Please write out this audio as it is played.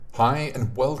Hi,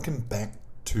 and welcome back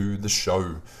to the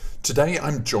show. Today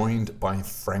I'm joined by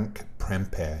Frank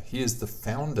Prempeh. He is the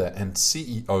founder and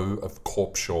CEO of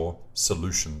Corpsure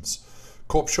Solutions.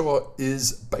 Corpsure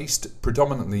is based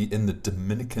predominantly in the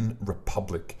Dominican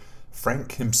Republic.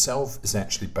 Frank himself is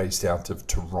actually based out of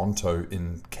Toronto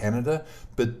in Canada,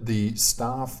 but the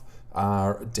staff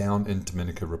are down in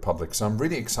Dominican Republic. So I'm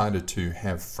really excited to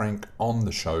have Frank on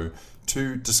the show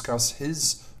to discuss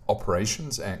his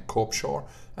operations at Corpsure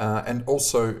and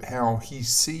also how he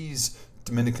sees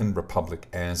Dominican Republic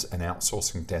as an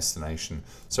outsourcing destination.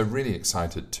 So really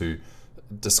excited to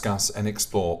discuss and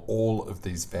explore all of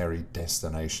these varied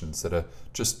destinations that are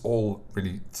just all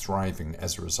really thriving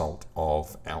as a result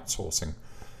of outsourcing.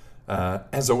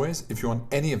 As always, if you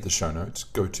want any of the show notes,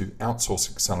 go to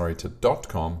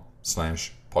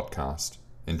outsourceaccelerator.com/podcast.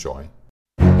 Enjoy.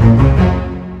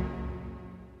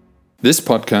 This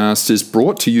podcast is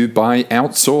brought to you by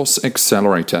Outsource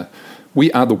Accelerator.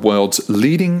 We are the world's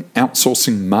leading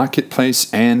outsourcing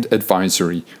marketplace and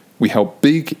advisory. We help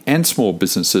big and small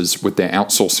businesses with their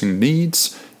outsourcing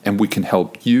needs, and we can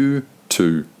help you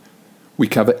too. We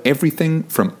cover everything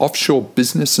from offshore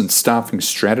business and staffing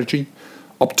strategy,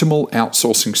 optimal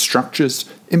outsourcing structures,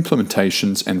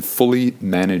 implementations, and fully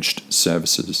managed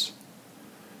services.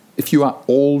 If you are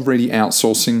already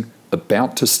outsourcing,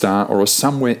 about to start, or are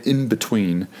somewhere in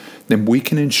between, then we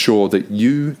can ensure that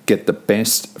you get the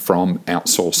best from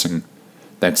outsourcing.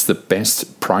 That's the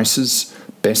best prices,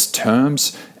 best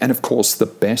terms, and of course the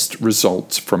best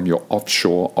results from your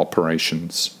offshore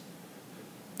operations.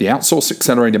 The Outsource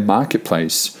Accelerator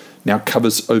Marketplace now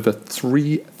covers over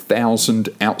 3,000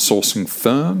 outsourcing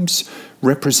firms,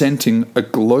 representing a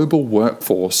global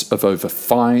workforce of over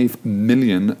 5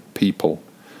 million people.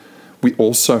 We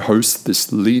also host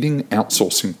this leading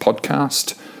outsourcing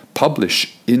podcast,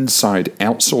 publish Inside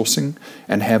Outsourcing,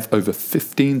 and have over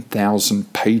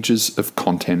 15,000 pages of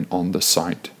content on the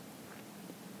site.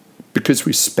 Because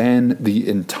we span the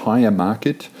entire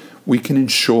market, we can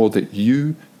ensure that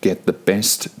you get the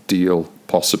best deal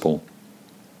possible.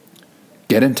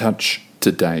 Get in touch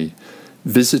today.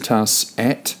 Visit us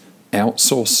at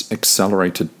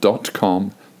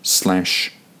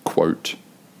outsourceaccelerator.com/quote.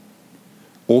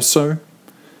 Also,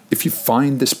 if you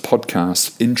find this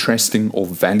podcast interesting or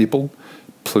valuable,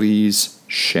 please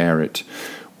share it.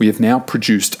 We have now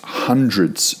produced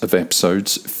hundreds of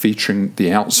episodes featuring the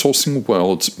outsourcing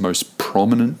world's most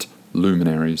prominent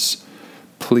luminaries.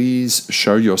 Please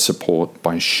show your support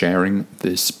by sharing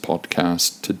this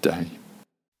podcast today.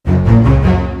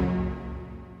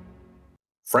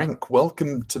 Frank,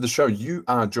 welcome to the show. You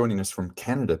are joining us from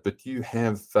Canada, but you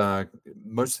have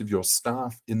most of your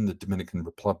staff in the Dominican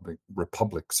Republic.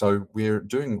 So we're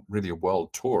doing really a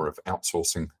world tour of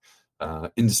outsourcing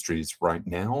industries right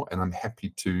now, and I'm happy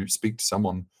to speak to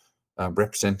someone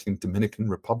representing Dominican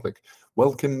Republic.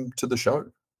 Welcome to the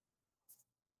show.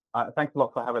 Thanks a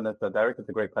lot for having us, Derek. It's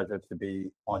a great pleasure to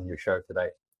be on your show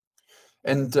today.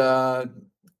 And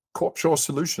Corpsure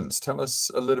Solutions, tell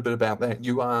us a little bit about that.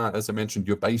 You are, as I mentioned,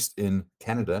 you're based in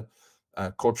Canada.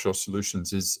 Corpsure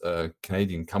Solutions is a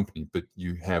Canadian company, but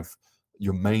you have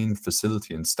your main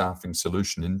facility and staffing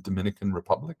solution in Dominican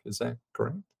Republic. Is that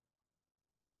correct?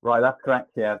 Right, that's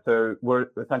correct, yeah. So we're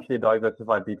essentially a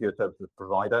diversified BPO services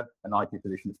provider, an IT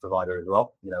solutions provider as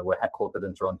well. We're headquartered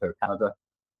in Toronto, Canada.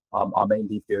 Our main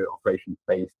BPO operations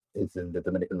base is in the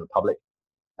Dominican Republic.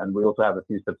 And we also have a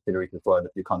few subsidiaries as well in a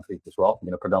few countries as well,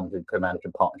 predominantly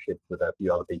co-management partnerships with a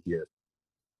few other BPOs.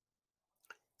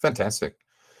 Fantastic.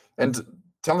 And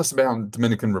tell us about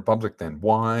Dominican Republic then.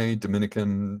 Why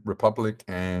Dominican Republic,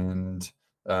 and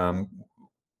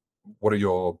what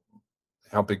are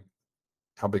how big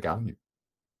are you?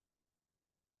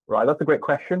 Right, that's a great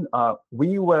question.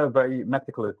 We were very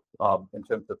meticulous in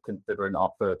terms of considering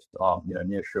our first,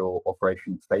 nearshore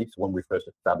operation space when we first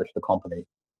established the company.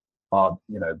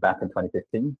 Back in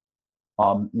 2015,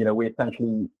 we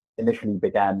essentially initially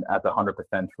began as a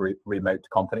 100% remote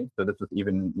company. So this was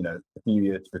even, a few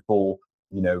years before,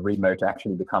 remote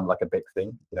actually become like a big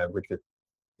thing, which is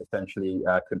essentially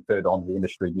conferred on the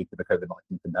industry due to the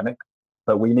COVID-19 pandemic.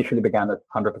 So we initially began as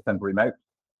 100% remote,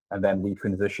 and then we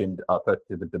transitioned first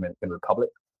to the Dominican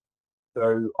Republic.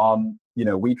 So,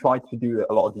 we tried to do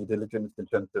a lot of due diligence in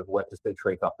terms of where to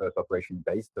situate our first operation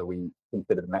base. So we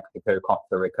considered Mexico,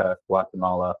 Costa Rica,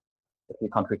 Guatemala, a few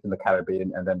countries in the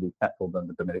Caribbean, and then we settled on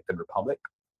the Dominican Republic,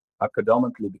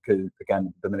 predominantly because, again,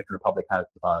 the Dominican Republic has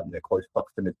close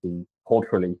proximity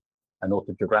culturally and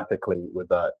also geographically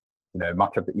with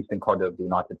much of the eastern corridor of the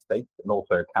United States and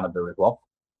also Canada as well.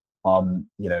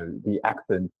 The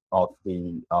accent of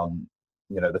the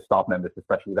the staff members,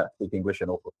 especially that speak English and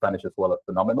also Spanish as well, are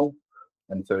phenomenal.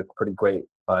 And so it's pretty great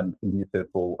and conducive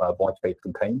for voice-based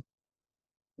campaigns.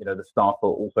 The staff are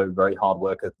also very hard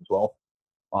workers as well.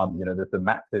 There's a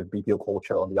massive BPO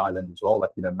culture on the island as well,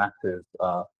 like, massive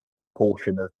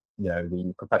portion of,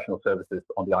 the professional services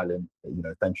on the island,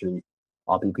 essentially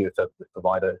our BPO services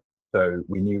provider. So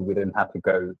we knew we didn't have to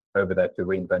go over there to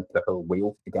reinvent the whole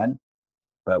wheel again,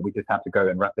 but we just have to go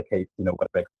and replicate, what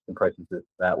existing processes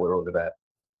that were over there.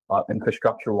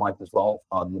 Infrastructure-wise as well,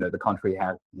 the country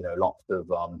has, lots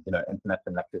of, internet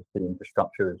and electricity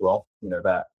infrastructure as well,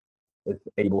 that is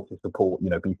able to support,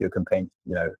 BPO campaigns,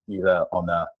 either on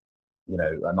a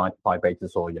 9 to 5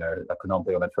 basis or,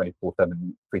 economically on a 24/7,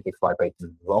 365 basis as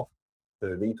well.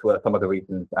 So these were some of the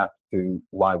reasons as to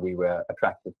why we were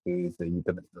attracted to the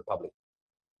Dominican Republic.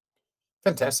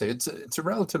 Fantastic. It's a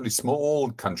relatively small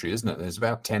country, isn't it? There's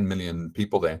about 10 million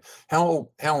people there.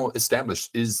 How established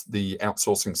is the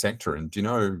outsourcing sector, and do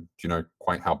you know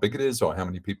quite how big it is or how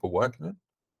many people work in it?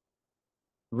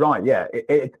 Right, yeah,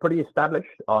 it's pretty established.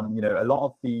 A lot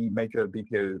of the major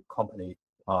BPO companies,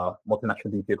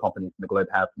 multinational BPO companies in the globe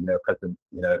have, presence,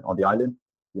 on the island.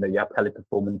 You have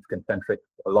Teleperformance, Concentrix,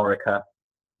 Alorica,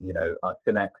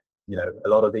 Cinex. A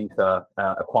lot of these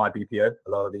acquired BPO. A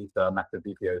lot of these massive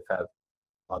BPOs have,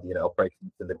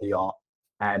 operations in the DR.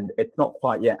 And it's not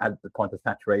quite yet at the point of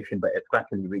saturation, but it's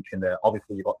gradually reaching there.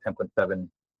 Obviously, you've got 10.7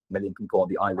 million people on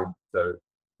the island, so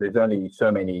there's only so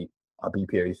many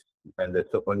BPOs, and there's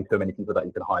only so many people that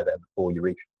you can hire there before you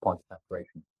reach the point of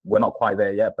saturation. We're not quite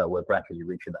there yet, but we're gradually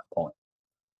reaching that point.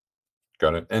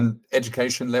 Got it. And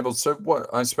education levels. So what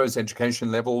I suppose education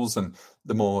levels and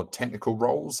the more technical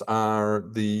roles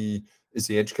is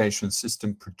the education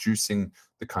system producing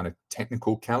the kind of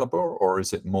technical caliber, or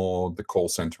is it more the call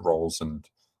center roles and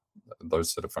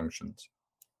those sort of functions?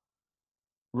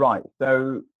 Right.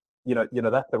 So,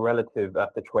 that's the relative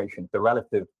situation. So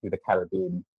relative to the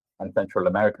Caribbean and Central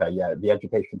America, yeah, the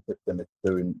education system is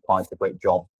doing quite a great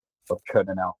job of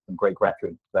churning out some great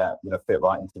graduates that, fit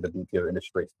right into the BPO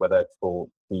industry, whether it's for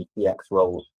the CX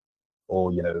roles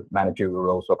or, managerial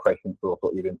roles, operations roles,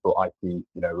 or even for IT,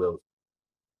 roles.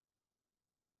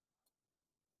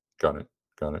 Got it.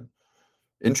 Got it.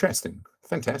 Interesting.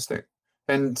 Fantastic.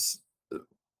 And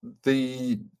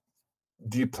the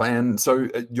do you plan so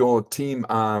your team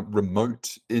are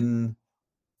remote in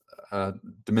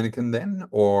Dominican then,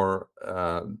 or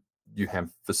you have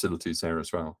facilities there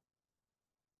as well?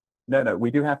 No,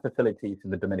 we do have facilities in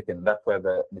the Dominican. That's where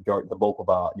the bulk of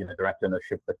our, direct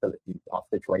ownership facilities are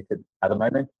situated at the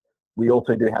moment. We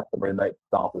also do have some remote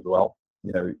staff as well.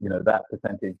 That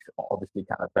percentage obviously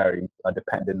kind of varies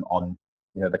depending on,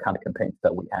 the kind of campaigns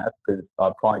that we have. Because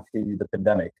prior to the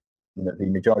pandemic, the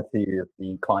majority of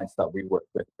the clients that we work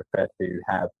with prefer to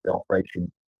have the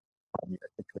operation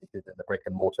situated in the brick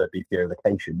and mortar BPO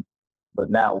location. But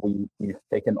now we've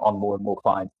taken on more and more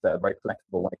clients that are very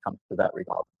flexible when it comes to that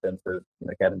regard, in terms of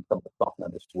getting some of the staff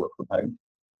members to work from home.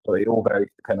 So it all varies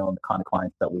depending on the kind of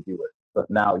clients that we deal with. But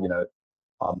now,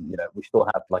 we still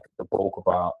have like the bulk of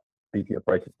our BPO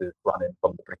processes running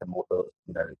from the brick and mortar,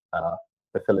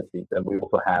 facilities, and we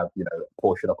also have, a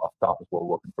portion of our staff as well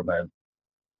working from home.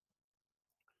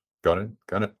 Got it.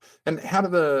 Got it. And how do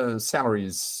the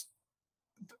salaries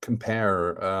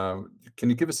compare? Can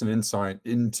you give us an insight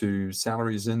into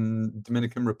salaries in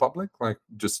Dominican Republic, like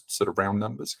just sort of round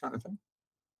numbers kind of thing?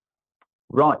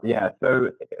 Right. Yeah.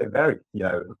 So it varies.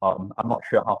 I'm not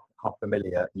sure how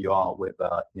familiar you are with,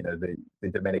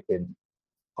 the Dominican,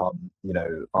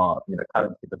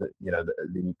 currency, but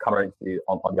the currency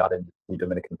on the island is the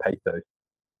Dominican pesos,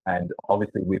 and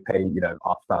obviously we pay,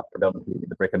 our staff predominantly in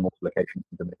the brick and mortar locations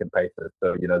in Dominican pesos.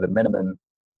 So the minimum,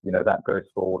 that goes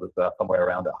for somewhere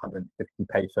around 160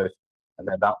 pesos, and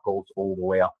then that goes all the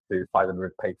way up to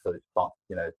 500 pesos. But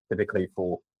typically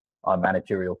for a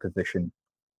managerial position,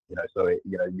 so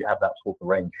you have that sort of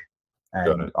range.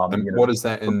 Got And it. And what is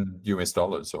that in US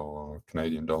dollars or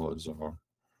Canadian dollars or?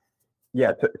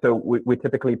 yeah, so we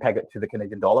typically peg it to the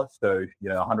Canadian dollar. So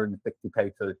 160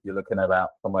 pesos, you're looking at about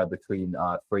somewhere between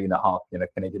 3.5,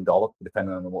 Canadian dollars,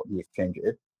 depending on what the exchange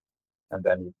is. And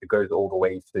then it goes all the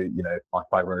way to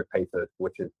 500 pesos,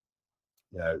 which is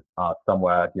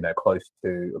somewhere close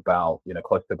to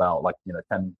about like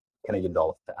 10 Canadian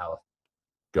dollars per hour.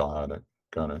 Got it.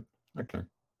 Got it. Okay.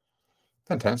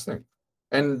 Fantastic.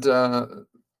 And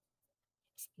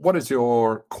what is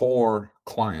your core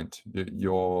client,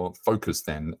 your focus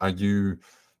then? Are you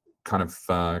kind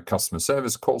of customer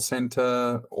service call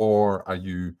center, or are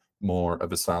you more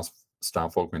of a staff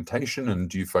augmentation? And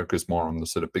do you focus more on the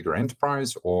sort of bigger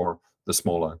enterprise or the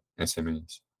smaller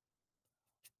SMEs?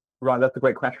 Right, that's a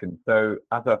great question. So,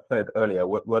 as I said earlier,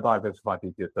 we're a diversified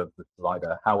BPO services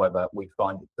provider. However, we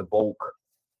find the bulk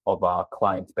of our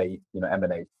client base,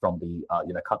 emanates from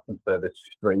the, customer service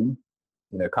stream.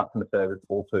 Customer service,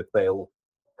 also sales,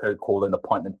 code calling,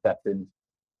 appointment setting,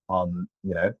 you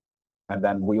know, and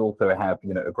then we also have,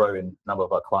 a growing number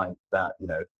of our clients that,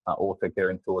 are also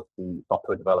gearing towards the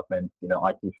software development,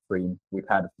 IT stream. We've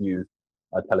had a few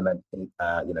telemedicine,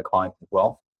 clients as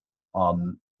well.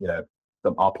 Um, you know,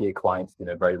 some RPA clients,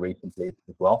 very recently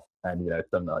as well, and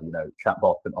some,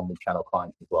 chatbots and omni-channel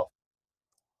clients as well.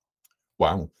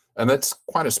 Wow. And that's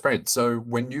quite a spread. So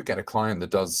when you get a client that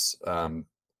does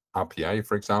RPA,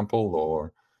 for example,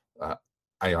 or uh,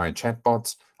 AI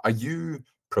chatbots, are you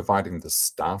providing the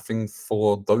staffing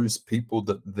for those people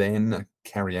that then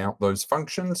carry out those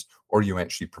functions, or are you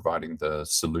actually providing the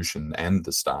solution and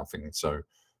the staffing? So,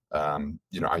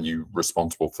 are you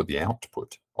responsible for the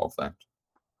output of that?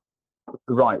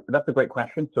 Right, that's a great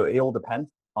question. So it all depends.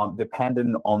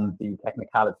 Depending on the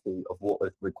technicality of what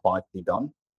is required to be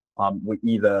done, we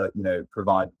either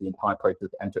provide the entire process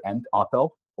end to end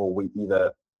ourselves, or we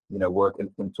either work in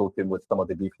consortium with some of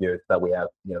the BPOs that we have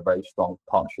very strong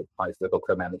partnership ties with, or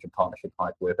co-management partnership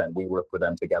ties with, and we work with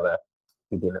them together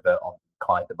to deliver on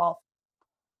client demand.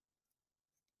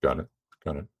 Got it.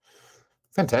 Got it.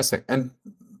 Fantastic. And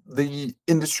the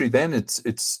industry then,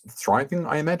 it's thriving.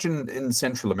 I imagine in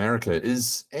Central America,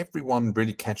 is everyone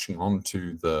really catching on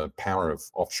to the power of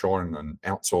offshoring and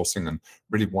outsourcing and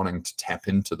really wanting to tap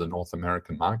into the North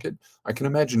American market? I can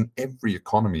imagine every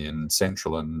economy in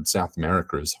Central and South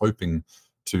America is hoping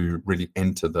to really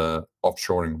enter the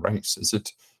offshoring race. Is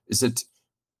it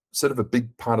sort of a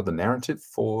big part of the narrative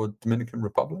for Dominican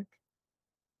Republic?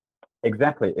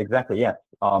 Exactly, exactly. Yes.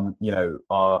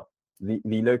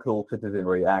 The local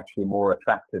citizenry are actually more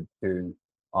attracted to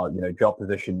job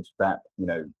positions that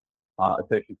are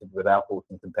associated with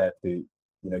outsourcing compared to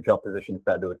job positions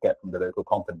that they would get from the local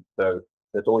company. So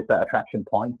there's always that attraction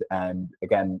point. And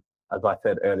again, as I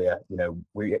said earlier,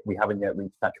 we haven't yet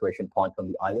reached saturation point on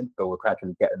the island, so we're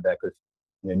gradually getting there because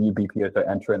new BPOs are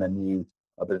entering and new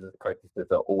business processes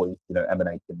are always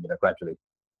emanating gradually.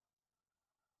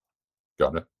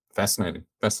 Got it. Fascinating.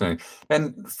 Fascinating.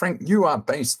 And Frank, you are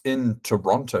based in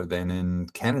Toronto, then in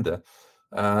Canada.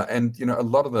 And a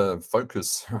lot of the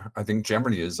focus, I think,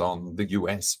 generally is on the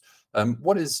US.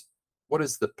 What is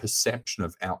the perception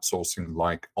of outsourcing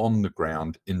like on the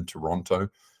ground in Toronto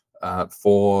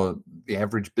for the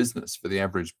average business, for the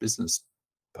average business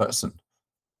person?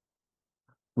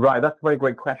 Right, that's a very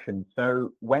great question.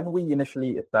 So when we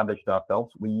initially established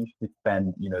ourselves, we used to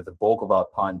spend, the bulk of our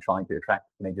time trying to attract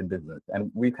Canadian business. And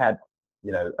we've had,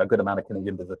 a good amount of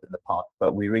Canadian business in the past,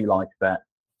 but we realized that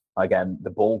again, the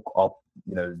bulk of,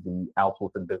 the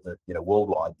outsourcing business,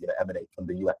 worldwide, emanates from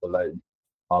the US alone.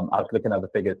 I was looking at the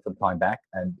figures some time back,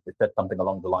 and it said something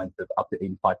along the lines of up to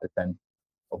 85%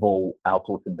 of all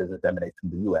outsourcing business emanates from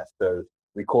the US. So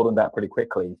we caught on that pretty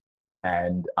quickly.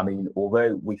 And I mean,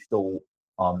 although we still,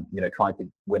 try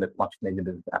to win as much Canadian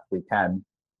business as we can,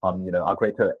 our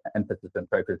greater emphasis and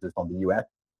focus is on the US.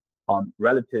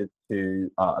 Relative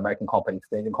to American companies,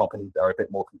 Canadian companies are a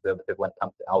bit more conservative when it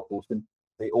comes to outsourcing.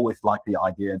 They always like the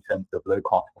idea in terms of low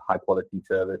cost, high quality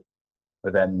service.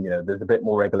 But then, there's a bit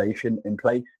more regulation in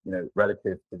place,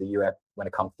 relative to the US when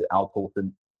it comes to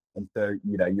outsourcing. And so,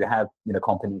 you have,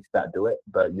 companies that do it,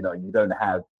 but, you don't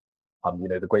have,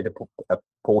 the greater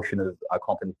portion of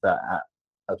companies that are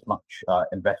as much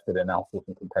invested in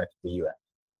outsourcing compared to the US.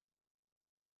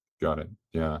 Got it.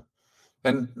 Yeah.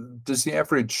 And do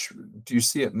you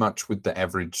see it much with the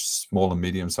average small and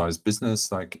medium-sized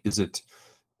business? Like,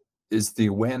 is the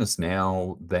awareness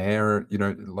now there?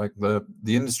 Like the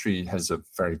industry has a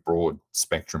very broad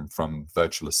spectrum from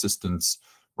virtual assistants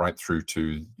right through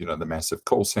to, the massive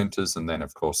call centers, and then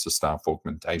of course the staff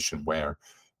augmentation where,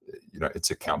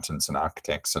 it's accountants and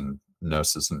architects and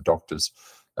nurses and doctors.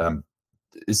 Um,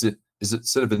 is it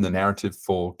sort of in the narrative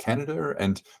for Canada,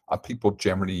 and are people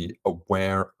generally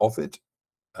aware of it?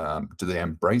 Do they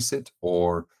embrace it,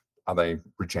 or are they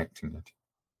rejecting it?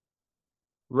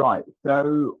 Right.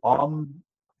 So,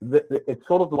 it's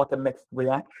sort of like a mixed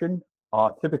reaction.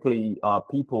 Typically,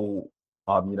 people,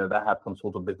 that have some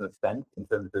sort of business sense in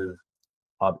terms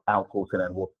of outsourcing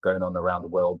and what's going on around the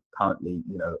world currently,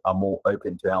 are more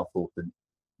open to outsourcing.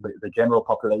 But the general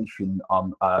population are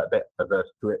a bit averse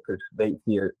to it because they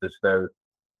see it as though,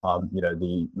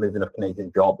 the losing of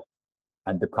Canadian jobs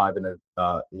and depriving of,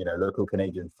 local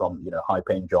Canadians from,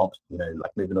 high-paying jobs,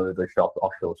 like moving all of those shops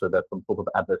offshore. So there's some sort of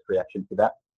adverse reaction to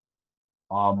that.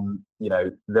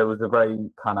 There was a very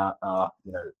kind of,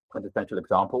 quintessential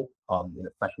example,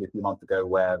 especially a few months ago,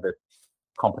 where the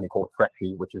company called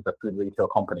Freshly, which is a food retail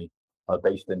company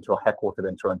headquartered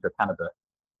in Toronto, Canada.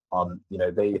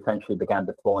 They essentially began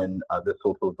deploying this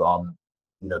sort of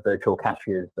virtual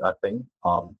cashiers thing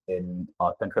in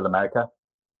Central America.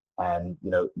 And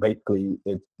basically,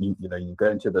 it's you go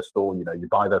into the store, you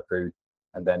buy their food,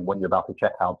 and then when you're about to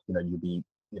check out, you'll be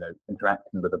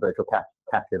interacting with a virtual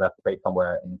cashier that's based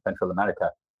somewhere in Central America,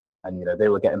 and they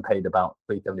were getting paid about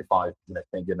 375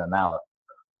 Canadian an hour.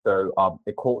 So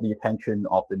it caught the attention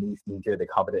of the news media. They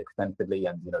covered it extensively,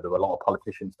 and there were a lot of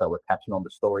politicians that were catching on the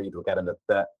story. They were getting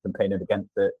upset, campaigning against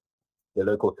it. The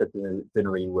local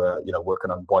citizenry were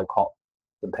working on boycott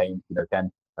campaigns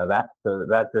against that. So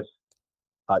that just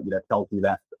tells you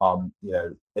that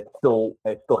it still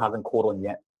hasn't caught on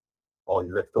yet, or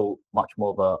there's still much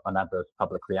more of an adverse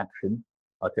public reaction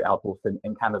to outsourcing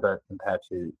in Canada compared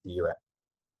to the US.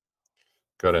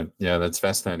 Got it. Yeah, that's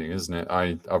fascinating, isn't it?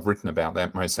 I've written about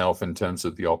that myself in terms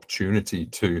of the opportunity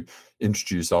to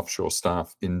introduce offshore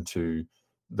staff into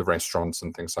the restaurants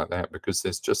and things like that, because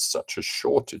there's just such a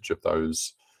shortage of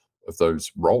those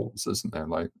roles, isn't there?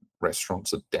 Like,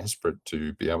 restaurants are desperate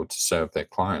to be able to serve their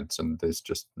clients, and there's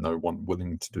just no one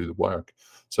willing to do the work.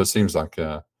 So it seems like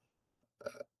an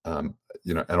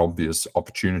obvious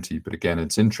opportunity. But again,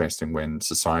 it's interesting when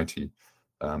society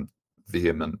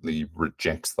vehemently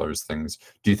rejects those things.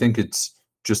 Do you think it's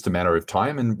just a matter of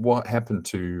time? And what happened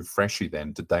to Freshly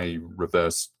then? Did they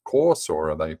reverse course, or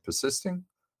are they persisting?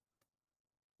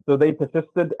 So they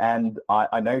persisted, and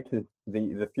I noticed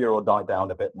the furor died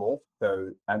down a bit more.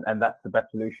 So and that's the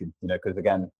best solution, because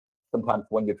again, sometimes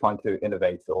when you're trying to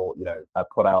innovate or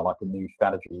put out like a new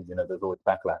strategy, there's always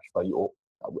backlash. But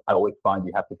I always find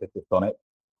you have to persist on it.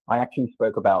 I actually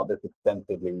spoke about this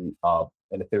extensively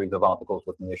in a series of articles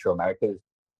with Nearshore Americas,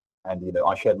 and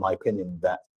I shared my opinion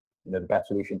that the best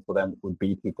solution for them would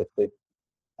be to persist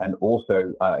and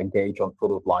also engage on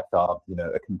sort of like a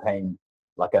campaign,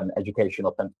 like an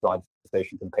educational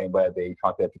sensitization campaign where they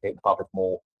try to educate the public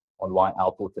more on why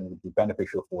outsourcing would be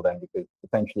beneficial for them, because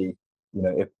essentially,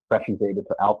 if Freshly is able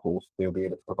to outsource, they'll be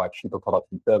able to provide cheaper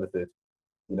products and services,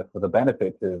 for the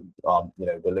benefit of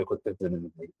the local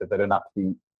citizens, so they don't have to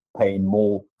be paying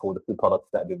more for the food products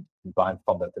that they're buying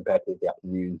from them compared to if they have to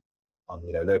use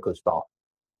local staff.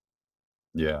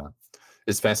 Yeah.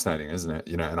 It's fascinating, isn't it?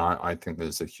 And I think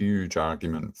there's a huge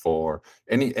argument for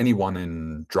anyone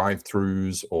in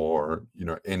drive-throughs or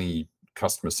any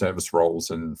customer service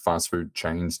roles in fast food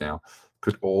chains now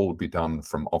could all be done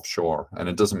from offshore. And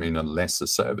it doesn't mean a lesser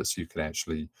service. You can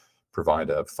actually provide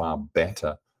a far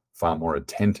better, far more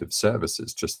attentive service.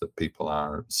 It's just that people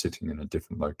are sitting in a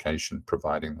different location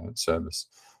providing that service.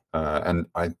 And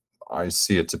I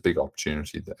see it's a big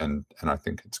opportunity, and I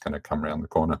think it's going to come around the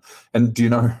corner. And do you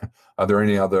know, are there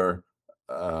any other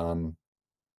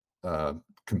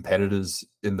competitors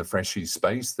in the Freshly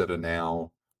space that are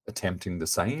now attempting the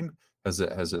same? Has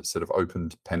it sort of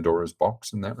opened Pandora's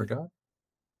box in that regard?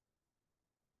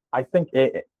 I think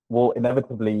it will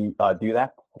inevitably do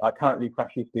that. Currently,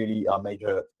 Freshly is the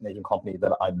major company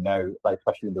that I know, like,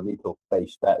 especially in the retail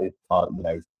space, that is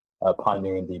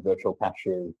pioneering the virtual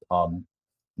cashiers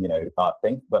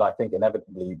thing. But I think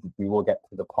inevitably we will get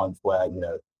to the point where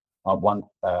once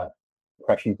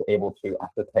Freshly is able to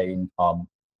ascertain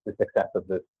the success of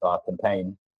this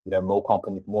campaign, more and more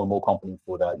companies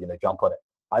would jump on it.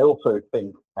 I also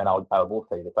think, and I will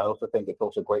say this, I also think it's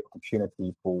also a great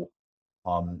opportunity for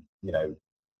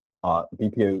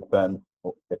BPO firms,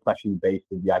 especially based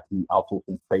in the IT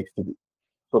outsourcing space, to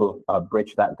sort of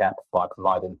bridge that gap by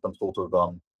providing some sort of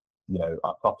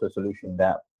software solution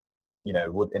that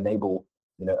would enable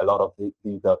a lot of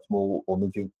these small or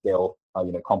medium scale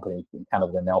companies in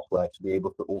Canada and elsewhere to be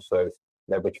able to also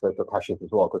leverage virtual cashiers as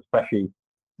well. Because especially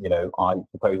I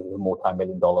suppose it's a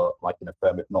multi-million dollar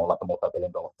firm, if not like a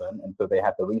multi-billion dollar firm, and so they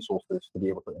have the resources to be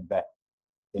able to invest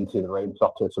into their own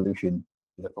software solution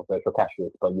for virtual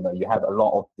cashiers. But you have a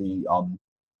lot of the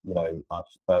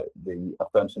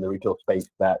firms in the retail space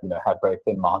that have very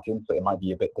thin margins, so it might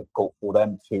be a bit difficult for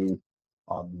them to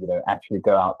actually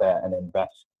go out there and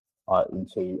invest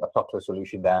into a software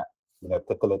solution that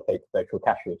facilitates virtual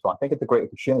cashiers. So I think it's a great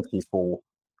opportunity for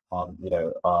an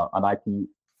IT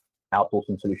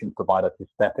outsourcing solution provider to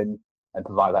step in and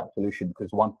provide that solution, because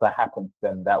once that happens,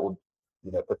 then that would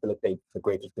facilitate the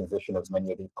greatest transition of many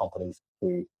of these companies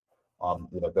to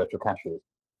virtual cashiers.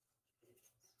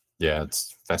 Yeah,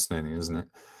 it's fascinating, isn't it?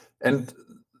 And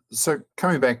so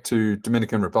coming back to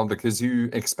Dominican Republic, as you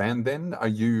expand then, are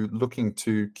you looking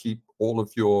to keep all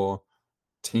of your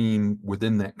team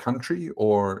within that country,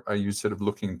 or are you sort of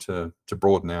looking to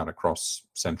broaden out across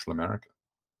Central America?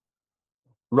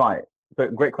 Right. So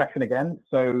great question again.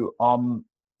 So,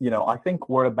 I think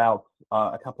we're about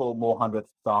a couple more hundred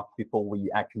staff before we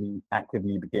actually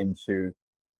actively begin to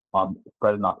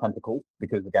spread our tentacles.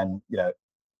 Because again,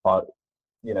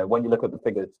 when you look at the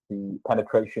figures, the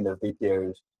penetration of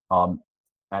BPOs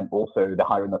and also the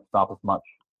hiring of staff is much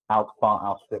far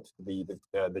outstrips the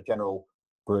general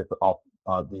growth of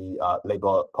the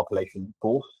labor population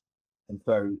force. And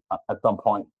so at some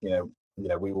point,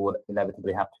 we would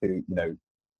inevitably have to,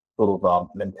 sort of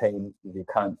maintain the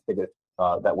current figures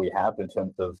that we have in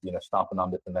terms of, staff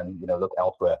numbers, and then, look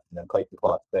elsewhere, places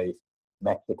like, say,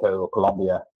 Mexico or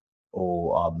Colombia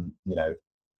or,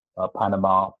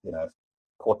 Panama,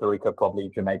 Puerto Rico, probably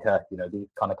Jamaica, these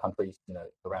kind of countries,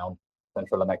 around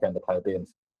Central America and the Caribbean.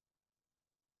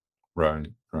 Right.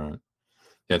 Yeah,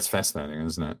 it's fascinating,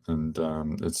 isn't it? And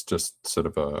it's just sort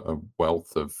of a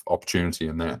wealth of opportunity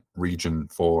in that region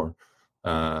for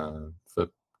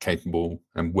capable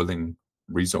and willing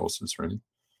resources, really.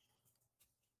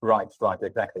 Right,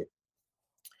 exactly.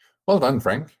 Well done,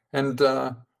 Frank. And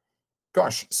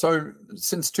gosh, so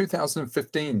since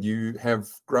 2015, you have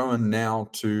grown now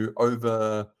to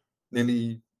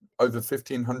nearly over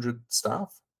 1,500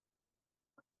 staff?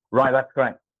 Right, that's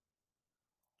correct.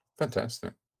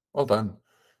 Fantastic. Well done.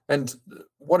 And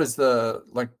what is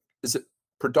is it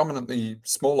predominantly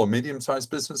small or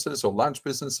medium-sized businesses or large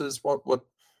businesses?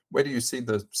 Where do you see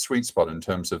the sweet spot in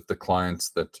terms of the clients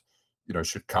that,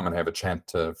 should come and have a chat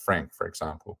to Frank, for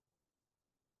example?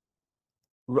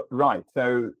 Right.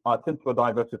 So since we're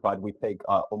diversified, we take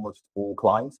almost all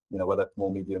clients, whether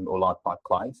small, medium, or large size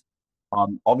clients.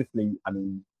 Obviously, I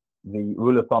mean, the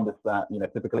rule of thumb is that,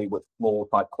 typically with small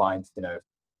size clients,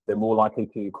 they're more likely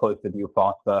to close the deal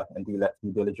faster and do less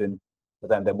due diligence, but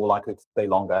then they're more likely to stay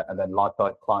longer. And then large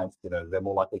size clients, they're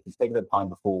more likely to take their time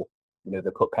before, they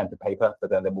put pen to paper, but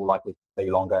then they're more likely to stay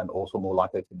longer and also more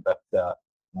likely to invest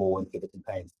more into the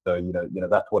campaigns. So,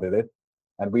 that's what it is.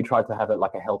 And we try to have it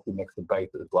like a healthy mix of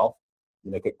both as well,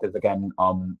 because again,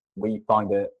 we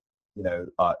find it,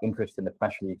 interesting,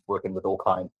 especially working with all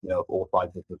clients, of all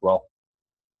sizes as well.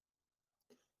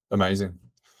 Amazing.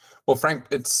 Well, Frank,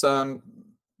 it's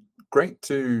great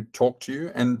to talk to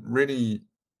you, and really,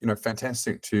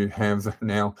 fantastic to have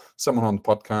now someone on the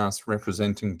podcast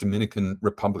representing Dominican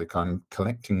Republic. I'm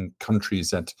collecting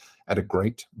countries at a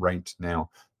great rate now.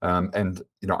 And,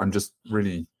 I'm just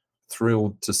really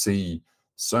thrilled to see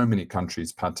so many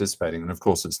countries participating. And of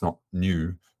course, it's not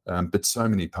new, but so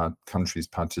many countries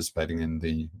participating in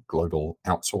the global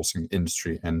outsourcing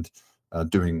industry and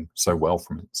doing so well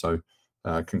from it. So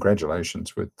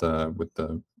congratulations with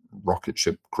the rocket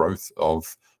ship growth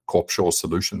of Corpshaw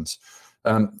Solutions.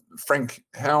 Frank,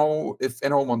 if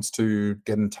anyone wants to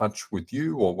get in touch with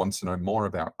you or wants to know more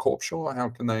about Corpshaw, how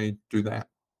can they do that?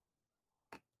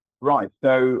 Right.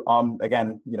 So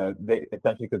again, they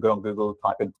essentially could go on Google,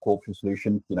 type in Corpshaw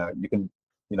Solutions. You can,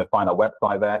 find our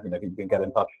website there. You can get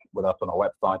in touch with us on our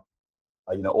website.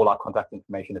 All our contact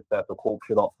information is there for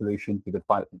Corpshaw Solutions. You can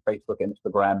find it on Facebook,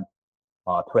 Instagram,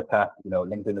 Twitter,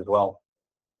 LinkedIn as well.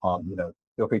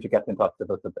 Feel free to get in touch with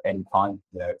us at any time,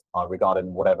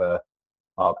 regarding whatever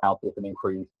outsourcing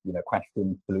inquiries,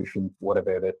 questions, solutions,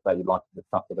 whatever it is that you'd like to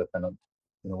discuss with us. And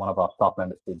one of our staff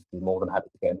members would be more than happy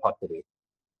to get in touch with you.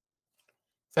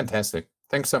 Fantastic.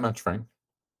 Thanks so much, Frank.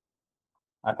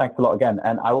 Thanks a lot again.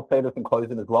 And I will say this in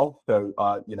closing as well. So,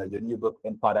 your new book,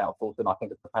 Inside Outsourcing, I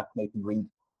think it's a fascinating read.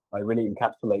 It really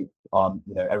encapsulates,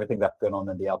 everything that's going on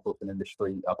in the outsourcing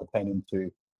industry pertaining to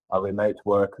remote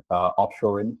work,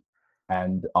 offshoring,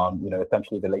 and,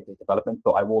 essentially the latest developments.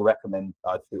 So I will recommend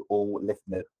to all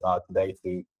listeners today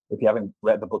if you haven't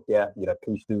read the book yet,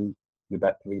 please do your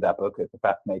best to read that book. It's a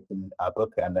fascinating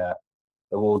book, and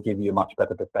it will give you a much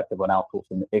better perspective on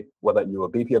outsourcing, whether you're a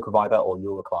BPO provider or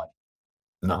you're a client.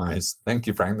 Nice, thank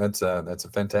you, Frank. That's a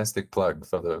fantastic plug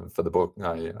for the book.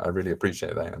 I really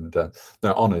appreciate that, and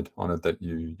honored that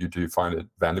you do find it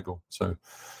valuable. So,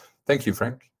 thank you,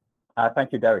 Frank.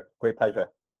 Thank you, Derek. Great pleasure.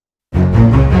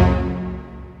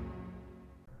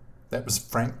 That was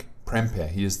Frank Pramper.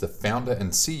 He is the founder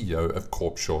and CEO of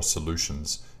Corpshaw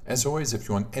Solutions. As always, if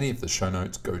you want any of the show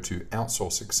notes, go to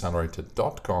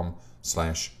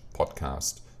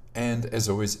outsourceaccelerator.com/podcast. And as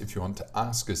always, if you want to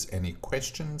ask us any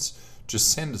questions,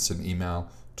 just send us an email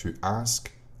to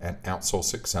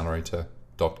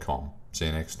ask@outsourceaccelerator.com. See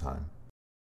you next time.